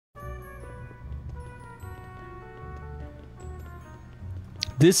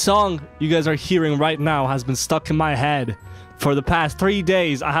This song you guys are hearing right now has been stuck in my head for the past 3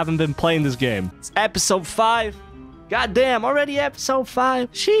 days. I haven't been playing this game. It's episode 5. Goddamn, already episode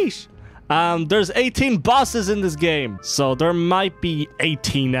 5. Sheesh. There's 18 bosses in this game, so there might be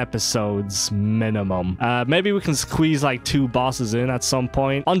 18 episodes minimum. Maybe we can squeeze like 2 bosses in at some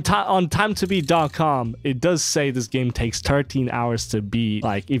point. On timetobeat.com, it does say this game takes 13 hours to beat,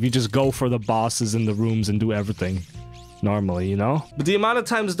 like if you just go for the bosses in the rooms and do everything normally, you know? But the amount of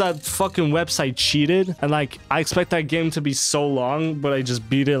times that fucking website cheated, and like I expect that game to be so long, but I just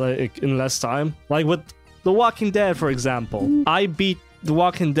beat it like in less time. Like with The Walking Dead, for example, I beat The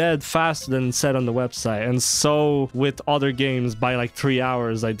Walking Dead faster than it said on the website, and so with other games by like 3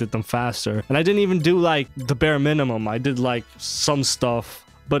 hours I did them faster, and I didn't even do like the bare minimum. I did like some stuff,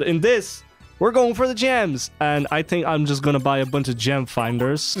 but in this we're going for the gems, and I think I'm just gonna buy a bunch of gem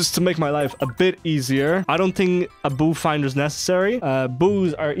finders just to make my life a bit easier. I don't think a boo finder is necessary.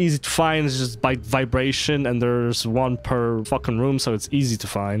 Boos are easy to find, it's just by vibration, and there's 1 per fucking room, so it's easy to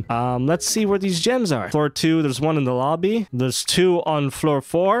find. Let's see where these gems are. Floor 2, there's 1 in the lobby. There's 2 on floor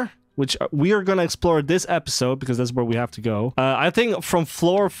 4, which we are gonna explore this episode because that's where we have to go. I think from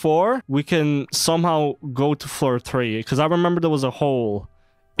floor 4 we can somehow go to floor 3, because I remember there was a hole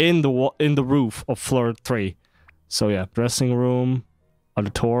in the roof of floor 3. So yeah, dressing room,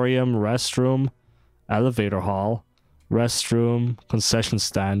 auditorium, restroom, elevator hall, restroom, concession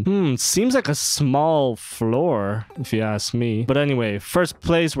stand. Seems like a small floor if you ask me. But anyway, first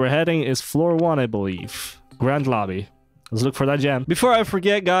place we're heading is floor 1, I believe. Grand lobby. Let's look for that gem. Before I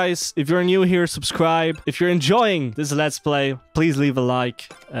forget, guys, if you're new here, subscribe. If you're enjoying this Let's Play, please leave a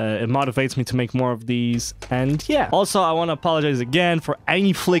like. It motivates me to make more of these. And yeah. Also, I want to apologize again for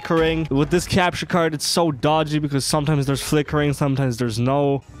any flickering. With this capture card, it's so dodgy because sometimes there's flickering, sometimes there's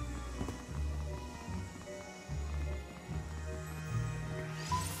no.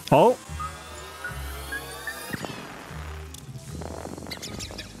 Oh.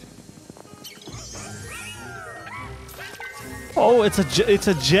 Oh, it's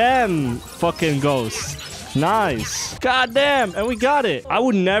a gem fucking ghost. Nice. God damn, and we got it. I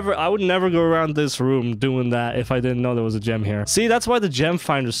would never go around this room doing that if I didn't know there was a gem here. See, that's why the gem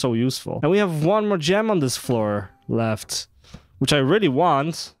finder is so useful. And we have 1 more gem on this floor left, which I really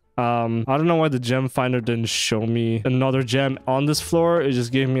want. I don't know why the gem finder didn't show me another gem on this floor. It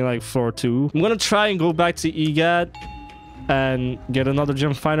just gave me like floor 2. I'm gonna try and go back to EGAT and get another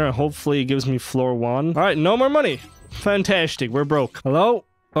gem finder, and hopefully it gives me floor 1. All right, no more money. Fantastic, we're broke. Hello?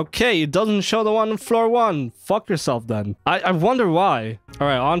 Okay, it doesn't show the one on floor 1. Fuck yourself then. I wonder why. All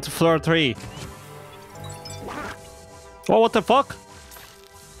right, on to floor 3. Oh, what the fuck?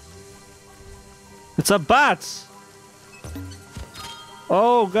 It's a bat.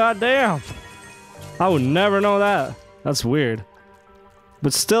 Oh, goddamn. I would never know that. That's weird.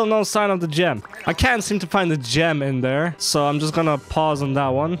 But still no sign of the gem. I can't seem to find the gem in there, so I'm just gonna pause on that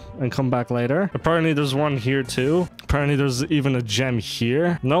one and come back later. Apparently there's 1 here too. Apparently there's even a gem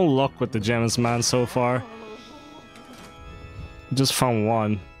here. No luck with the gems, man, so far. Just found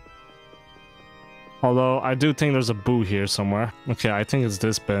 1. Although I do think there's a boo here somewhere. Okay, I think it's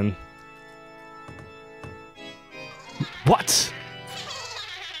this bin. What?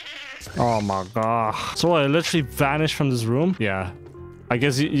 Oh my god. So I literally vanished from this room? Yeah. I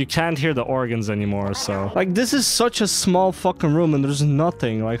guess you can't hear the organs anymore, so... Like, this is such a small fucking room and there's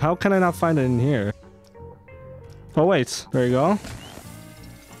nothing. Like, how can I not find it in here? Oh, wait. There you go.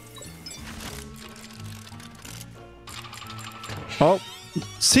 Oh.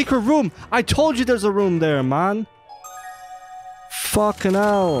 Secret room! I told you there's a room there, man! Fucking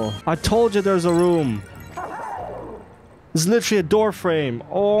hell. I told you there's a room. It's literally a door frame.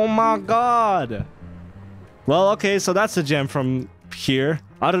 Oh my god! Well, okay, so that's a gem from... here.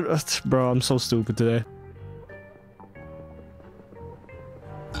 I don't... Bro, I'm so stupid today.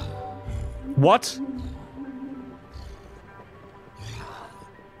 What?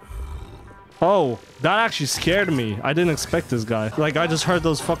 Oh, that actually scared me. I didn't expect this guy. Like, I just heard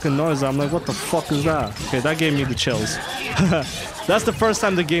those fucking noises. I'm like, what the fuck is that? Okay, that gave me the chills. That's the first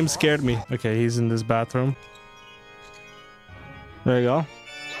time the game scared me. Okay, he's in this bathroom. There you go.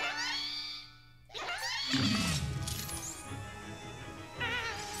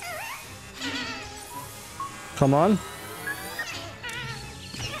 Come on.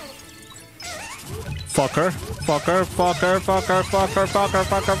 Fucker. Fucker. Fucker. Fucker. Fucker. Fucker.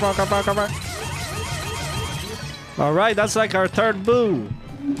 Fucker. Fucker. Fucker. Fucker. Alright, that's like our 3rd boo.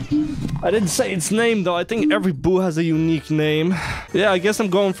 I didn't say its name though. I think every boo has a unique name. Yeah, I guess I'm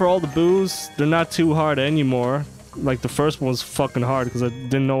going for all the boos. They're not too hard anymore. Like the first one was fucking hard because I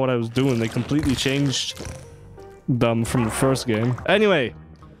didn't know what I was doing. They completely changed them from the first game. Anyway,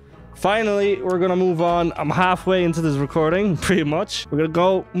 Finally, we're gonna move on. I'm halfway into this recording, pretty much. We're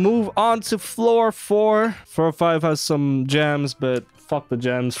gonna move on to floor 4. Floor 5 has some gems, but fuck the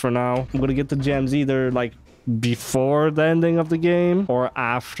gems for now. I'm gonna get the gems either like before the ending of the game or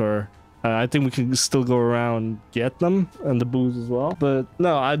after. I think we can still go around get them and the booze as well. But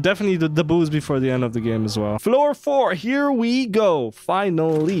no, I definitely need the booze before the end of the game as well. Floor 4, here we go.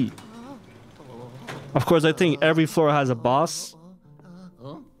 Finally. Of course, I think every floor has a boss.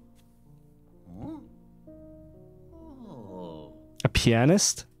 A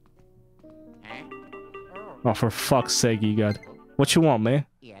pianist? Oh, for fuck's sake, you got. What you want, man?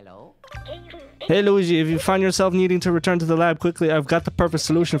 Hey Luigi, if you find yourself needing to return to the lab quickly, I've got the perfect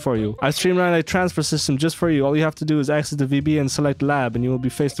solution for you. I've streamlined a transfer system just for you. All you have to do is exit the VB and select lab, and you will be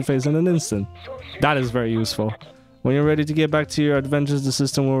face to face in an instant. That is very useful. When you're ready to get back to your adventures, the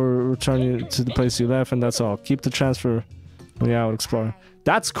system will return you to the place you left, and that's all. Keep the transfer when you're out exploring.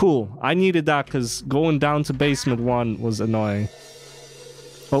 That's cool. I needed that because going down to basement 1 was annoying.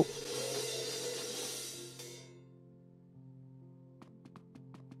 Oh.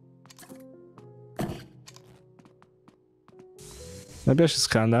 Maybe I should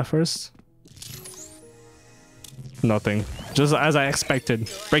scan that first. Nothing. Just as I expected.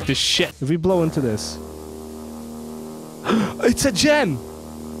 Break this shit. If we blow into this. It's a gem!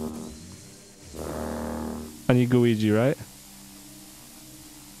 I need Luigi, right?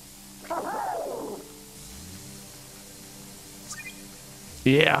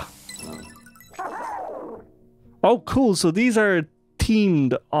 Yeah. Oh, cool. So these are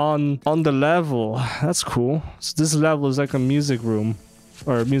themed on the level. That's cool. So this level is like a music room,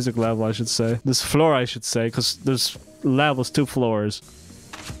 or a music level, I should say. This floor, I should say, because there's levels, 2 floors.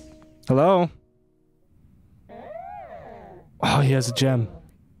 Hello? Oh, he has a gem.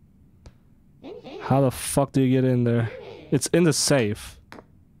 How the fuck do you get in there? It's in the safe.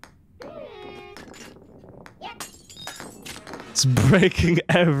 It's breaking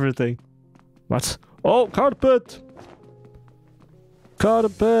everything. What? Oh, carpet!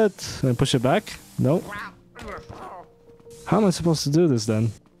 Carpet! Can I push it back? No. How am I supposed to do this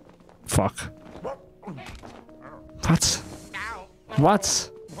then? Fuck. What?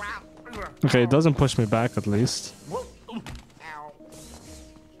 What? Okay, it doesn't push me back at least.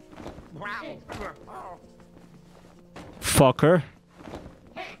 Fucker.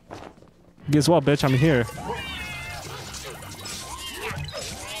 Guess what, bitch? I'm here.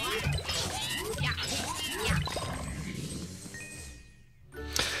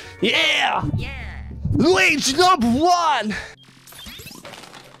 Yeah! Luigi #1!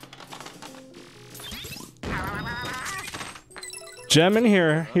 Gem in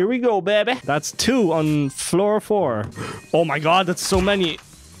here. Here we go, baby. That's 2 on floor 4. Oh my god, that's so many.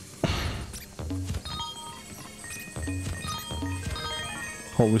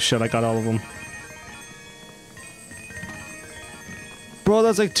 Holy shit, I got all of them. Bro,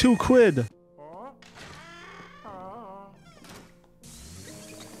 that's like 2 quid.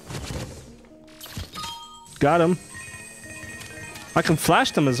 Got him. I can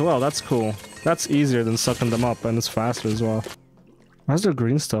flash them as well. That's cool. That's easier than sucking them up, and it's faster as well. Why's there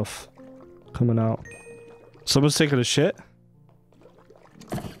green stuff coming out? Someone's taking a shit?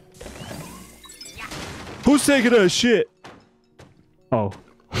 Who's taking a shit? Oh.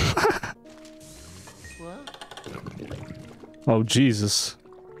 Oh, Jesus.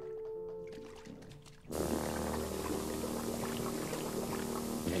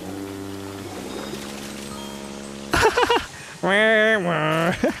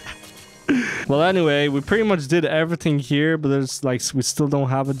 Well, anyway, we pretty much did everything here, but there's like, we still don't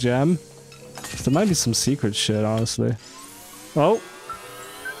have a gem. So there might be some secret shit, honestly. Oh.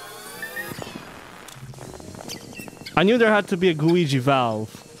 I knew there had to be a Luigi valve.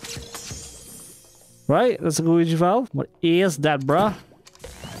 Right? That's a Luigi valve? What is that, bruh?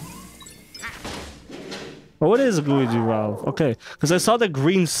 Oh, what is a Luigi valve? Okay, because I saw the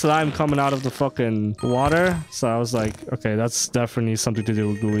green slime coming out of the fucking water. So I was like, okay, that's definitely something to do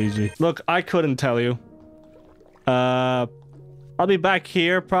with Luigi. Look, I couldn't tell you. I'll be back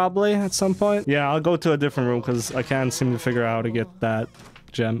here probably at some point. Yeah, I'll go to a different room because I can't seem to figure out how to get that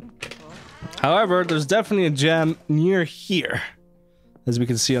gem. However, there's definitely a gem near here, as we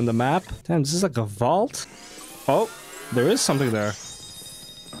can see on the map. Damn, this is like a vault. Oh, there is something there.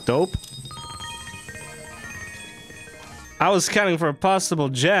 Dope. I was scanning for a possible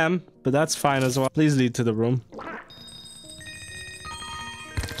gem, but that's fine as well. Please lead to the room.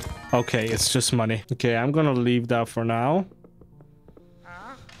 Okay, it's just money. Okay, I'm gonna leave that for now.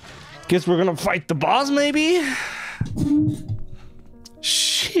 Guess we're gonna fight the boss, maybe?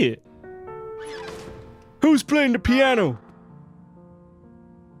 Shit. Who's playing the piano?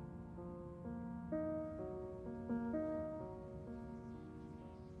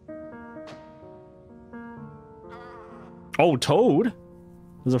 Oh, Toad?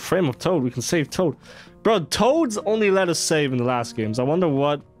 There's a frame of Toad. We can save Toad. Bro, Toads only let us save in the last games. I wonder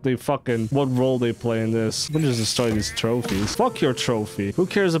what role they play in this. We'll just destroy these trophies. Fuck your trophy. Who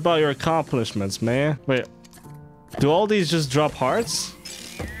cares about your accomplishments, man? Wait. Do all these just drop hearts?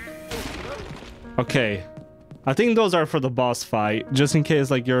 Okay. I think those are for the boss fight. Just in case,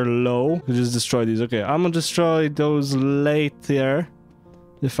 like, you're low. You just destroy these. Okay, I'm gonna destroy those later.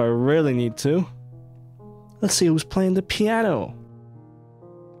 If I really need to. Let's see who's playing the piano.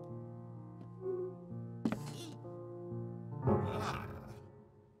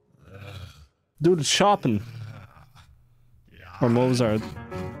 Dude, shopping. Or Mozart.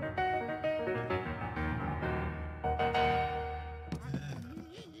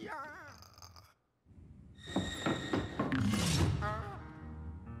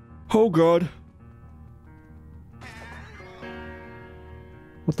 Oh god.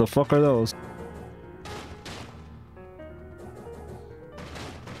 What the fuck are those?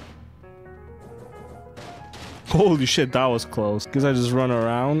 Holy shit, that was close. Guess I just run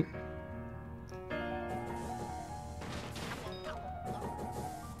around.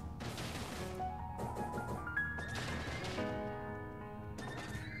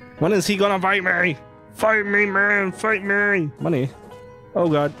 When is he gonna fight me? Fight me, man! Fight me! Money. Oh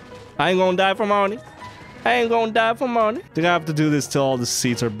god. I ain't gonna die for money. I ain't gonna die for money. I think I have to do this till all the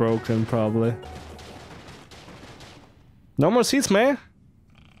seats are broken, probably. No more seats, man.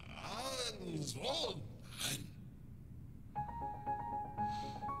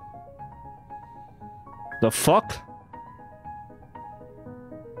 The fuck?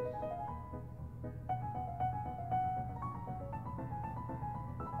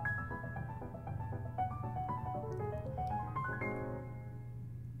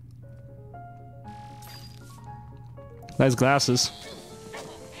 Nice glasses.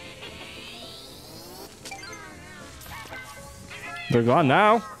 They're gone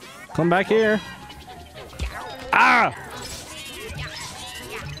now. Come back here. Ah!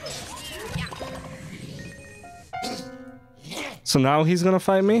 So now he's gonna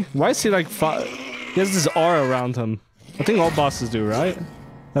fight me? Why is he like he has this aura around him. I think all bosses do, right?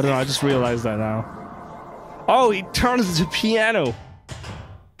 I don't know, I just realized that now. Oh, he turns into piano.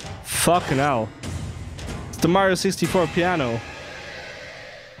 Fucking hell. The Mario 64 piano.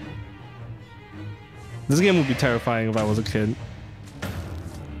 This game would be terrifying if I was a kid.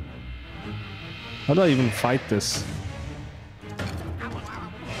 How do I even fight this?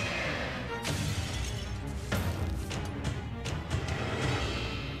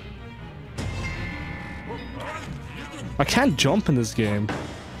 I can't jump in this game.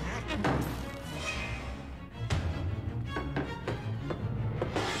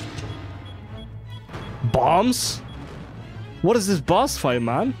 Bombs? What is this boss fight,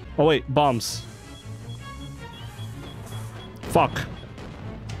 man? Oh wait, bombs. Fuck.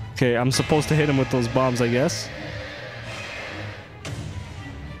 Okay, I'm supposed to hit him with those bombs, I guess.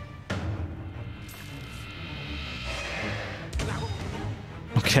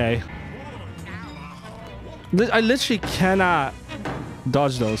 Okay. I literally cannot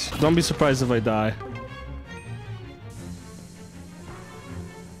dodge those. Don't be surprised if I die.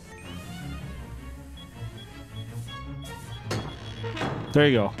 There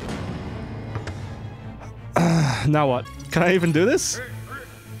you go. Now what? Can I even do this?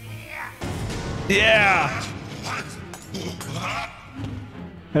 Yeah!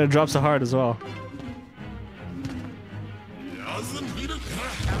 And it drops a heart as well.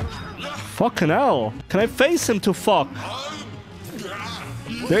 Fucking hell. Can I face him to fuck?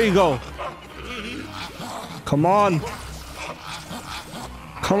 There you go. Come on.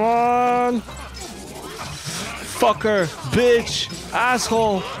 Come on. Fucker. Bitch.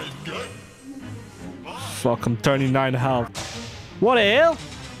 Asshole. Fuck, I'm 39 health. What the hell?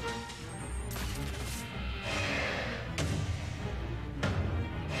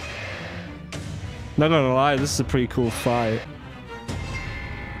 Not gonna lie, this is a pretty cool fight.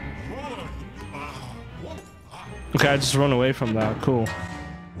 Okay, I just run away from that. Cool.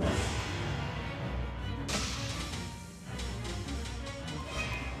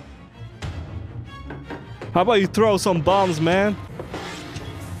 How about you throw some bombs, man?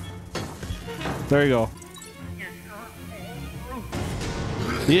 There you go.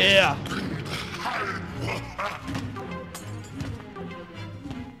 Yeah!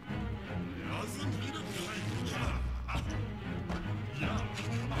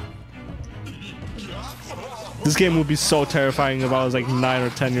 This game would be so terrifying if I was like 9 or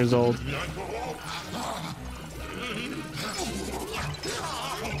 10 years old.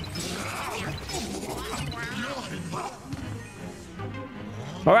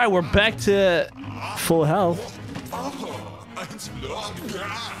 Alright, we're back to full health.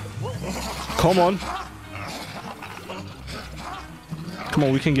 Come on. Come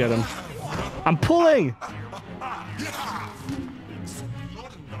on, we can get him. I'm pulling!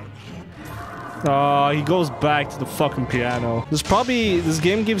 Oh, he goes back to the fucking piano. This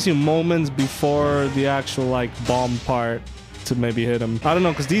game gives you moments before the actual, like, bomb part to maybe hit him. I don't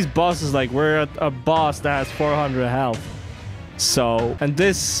know, because these bosses, like, we're at a boss that has 400 health. So, and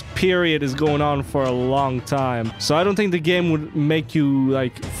this period is going on for a long time. So I don't think the game would make you,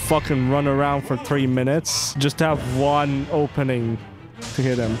 like, fucking run around for 3 minutes just to have one opening to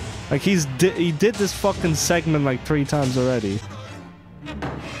hit him. Like, he did this fucking segment, like, 3 times already.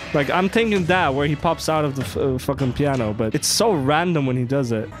 Like, I'm thinking that, where he pops out of the fucking piano, but it's so random when he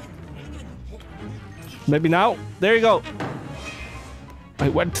does it. Maybe now? There you go. I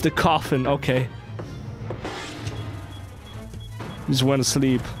went to the coffin, okay. Just went to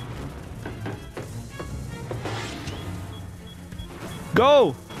sleep.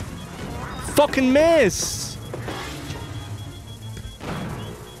 Go! Fucking miss!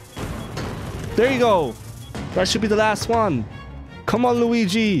 There you go. That should be the last one. Come on,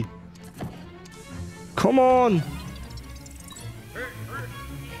 Luigi. Come on.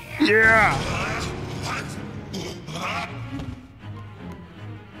 Yeah.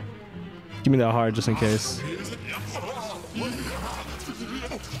 Give me that heart just in case.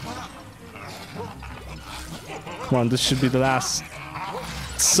 Come on, this should be the last.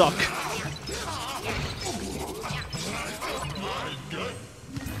 Suck.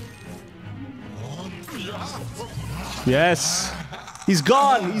 Yes. He's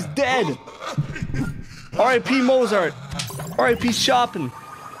gone. He's dead. R.I.P. Mozart. R.I.P. Chopin.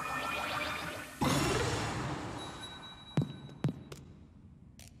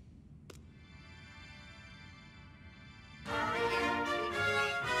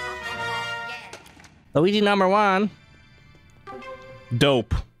 Luigi #1.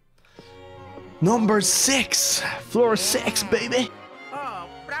 Dope. Number 6. Floor 6, baby. Oh,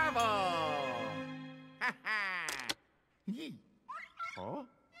 bravo! Oh?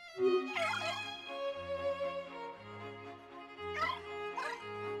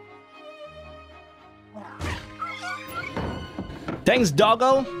 Thanks,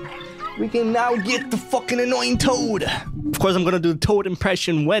 doggo. We can now get the fucking annoying Toad. Of course, I'm gonna do the Toad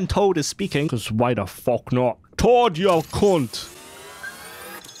impression when Toad is speaking. Because why the fuck not? Toad, you cunt.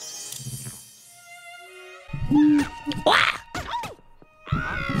 Ah!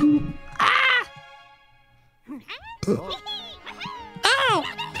 Ah! Oh!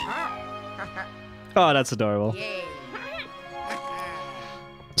 Oh, that's adorable.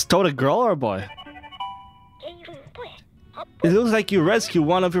 Is Toad a girl or a boy? It looks like you rescued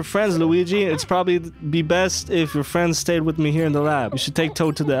one of your friends, Luigi. It's probably be best if your friend stayed with me here in the lab. You should take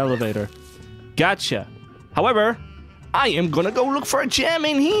Toad to the elevator. Gotcha. However, I am gonna go look for a gem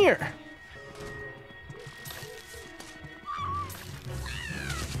in here.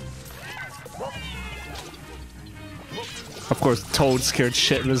 Of course, Toad scared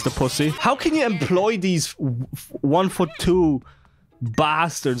shitless the pussy. How can you employ these 1'2"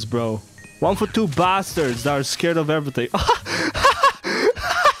 bastards, bro? 1'2" bastards that are scared of everything.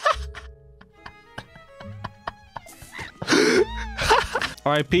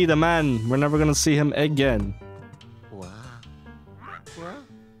 R.I.P. the man. We're never gonna see him again.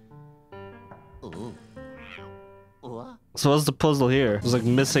 So what's the puzzle here? There's like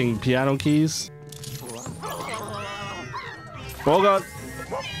missing piano keys. Oh god.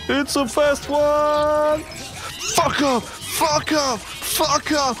 It's a fast one! Fuck up! Fuck up!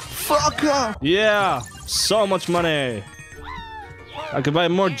 Fuck up! Fuck up! Yeah! So much money! I could buy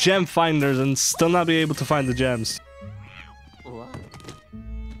more gem finders and still not be able to find the gems.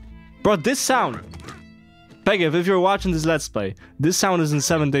 Bro, this sound! Pegav, if you're watching this Let's Play, this sound is in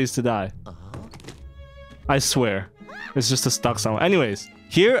 7 Days to Die. I swear. It's just a stock sound. Anyways,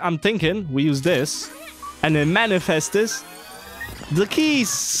 here I'm thinking we use this and then manifest this. The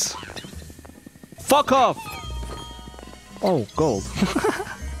keys! Fuck off! Oh, gold.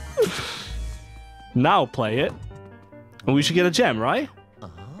 Now play it. And we should get a gem, right?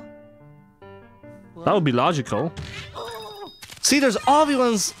 That would be logical. See, there's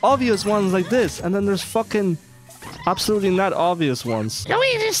obvious ones like this, and then there's fucking absolutely not obvious ones.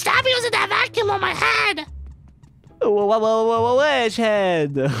 Luigi, stop using that vacuum on my head! Which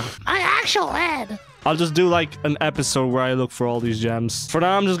head? My actual head. I'll just do like an episode where I look for all these gems. For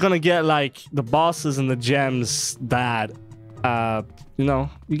now, I'm just gonna get like the bosses and the gems that, you know,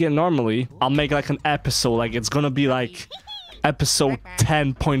 you get normally. I'll make like an episode, like it's gonna be like episode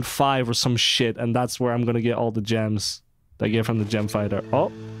 10.5 or some shit, and that's where I'm gonna get all the gems that I get from the gem fighter.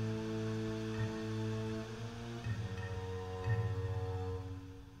 Oh.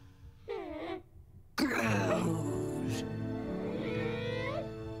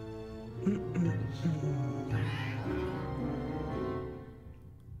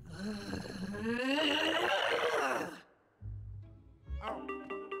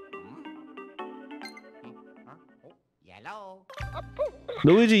 Hello.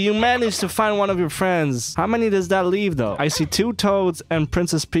 Luigi, you managed to find one of your friends. How many does that leave, though? I see 2 Toads and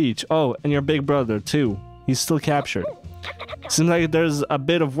Princess Peach. Oh, and your big brother, too. He's still captured. Seems like there's a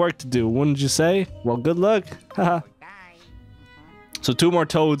bit of work to do, wouldn't you say? Well, good luck. Haha. So 2 more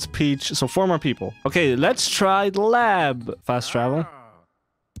Toads, Peach. So 4 more people. Okay, let's try the lab. Fast travel.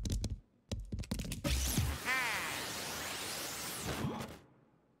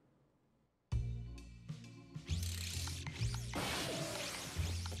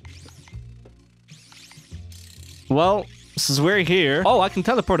 Well, since we're here... Oh, I can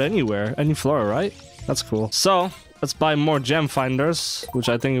teleport anywhere. Any floor, right? That's cool. So, let's buy more gem finders, which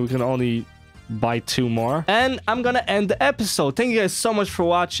I think we can only buy 2 more. And I'm gonna end the episode. Thank you guys so much for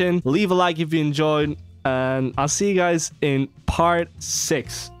watching. Leave a like if you enjoyed. And I'll see you guys in part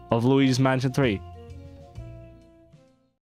 6 of Luigi's Mansion 3.